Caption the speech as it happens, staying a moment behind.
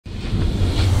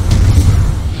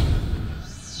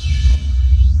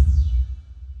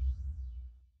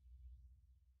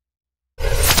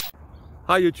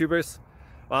Hi YouTubers.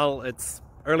 Well, it's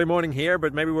early morning here,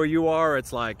 but maybe where you are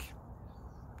it's like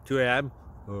 2 a.m.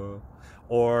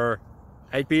 or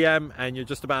 8 p.m. and you're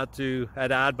just about to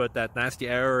head out, but that nasty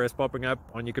error is popping up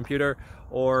on your computer,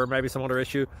 or maybe some other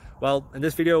issue. Well, in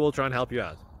this video we'll try and help you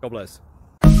out. God bless.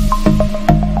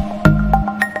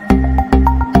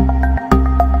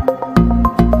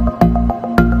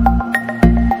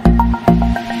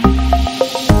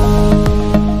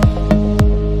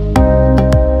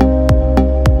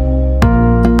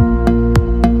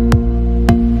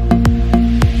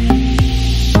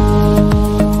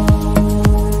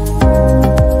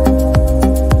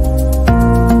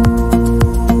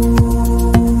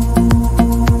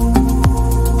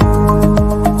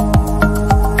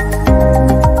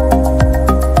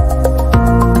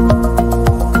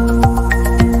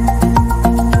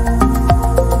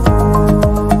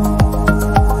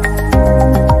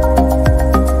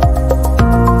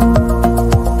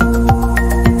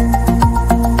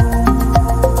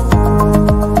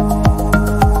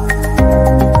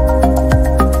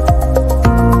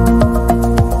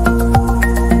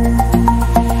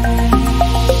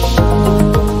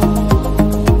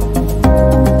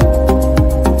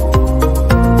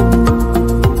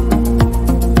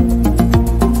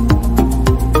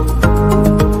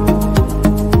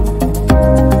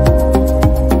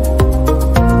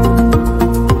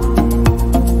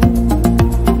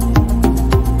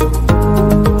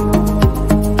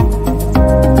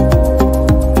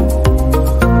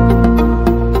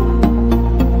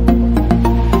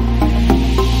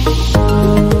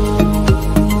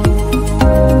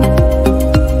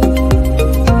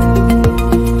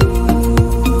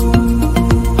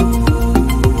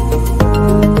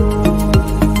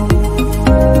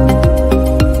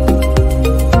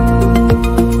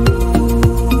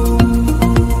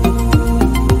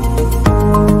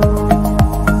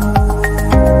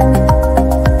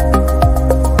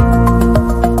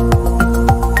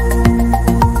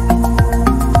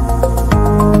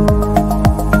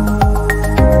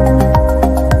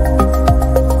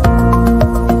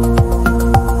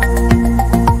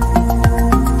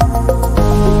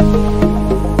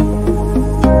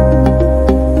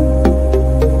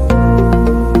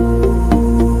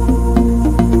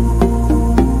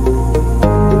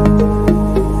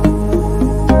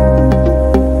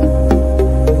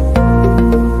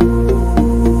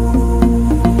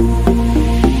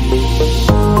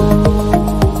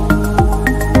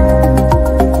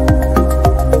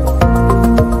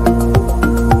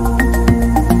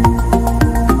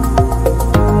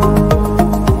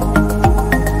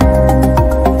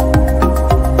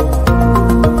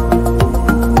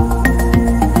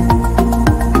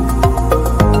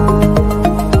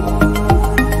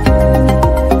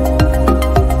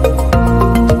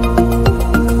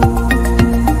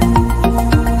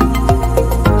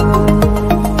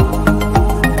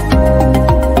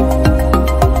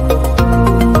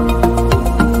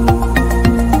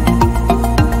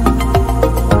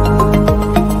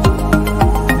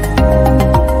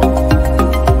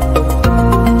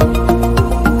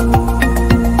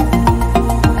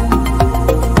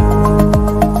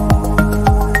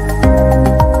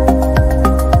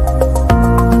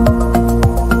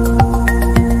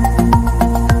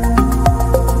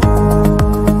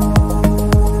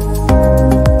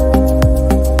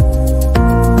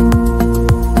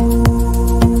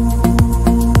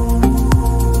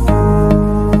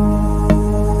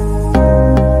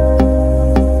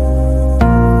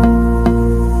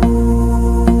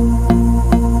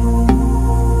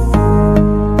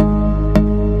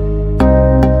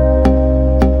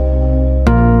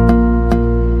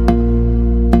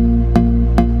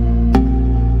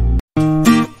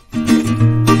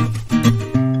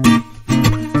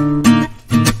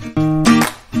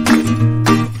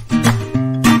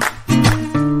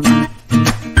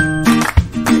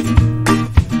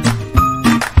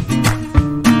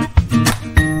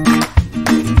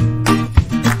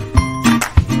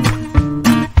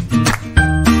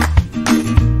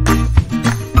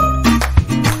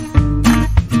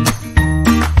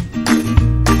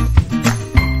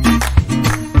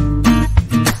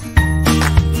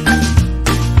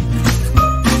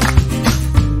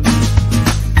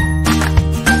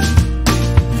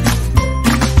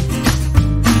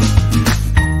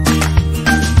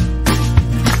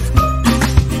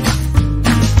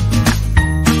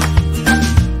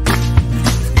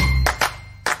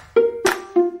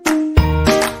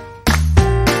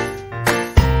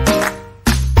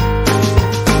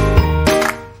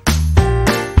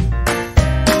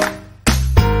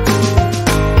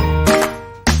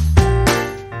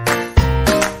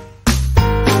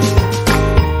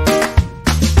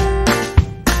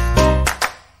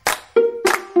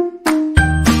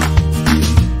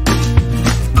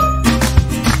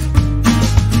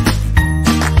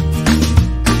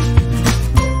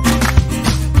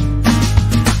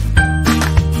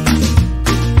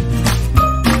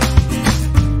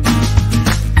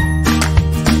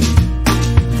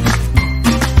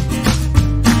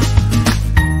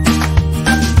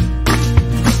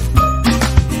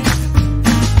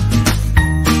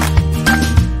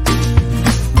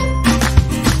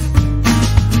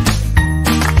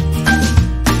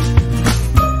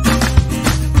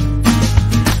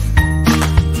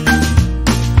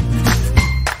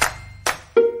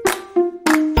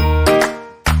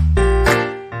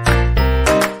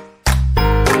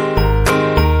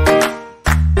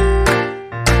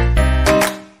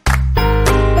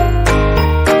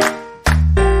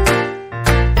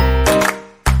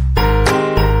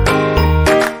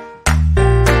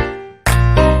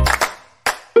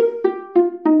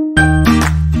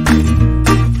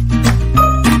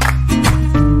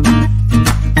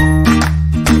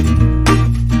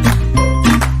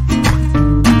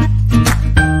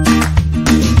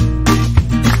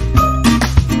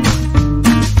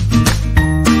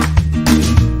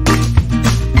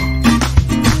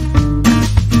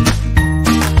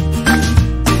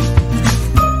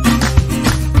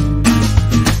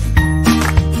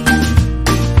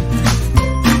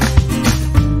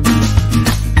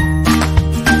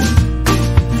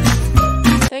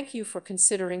 for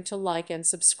considering to like and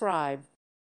subscribe.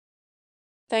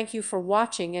 Thank you for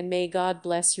watching, and may God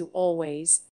bless you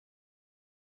always.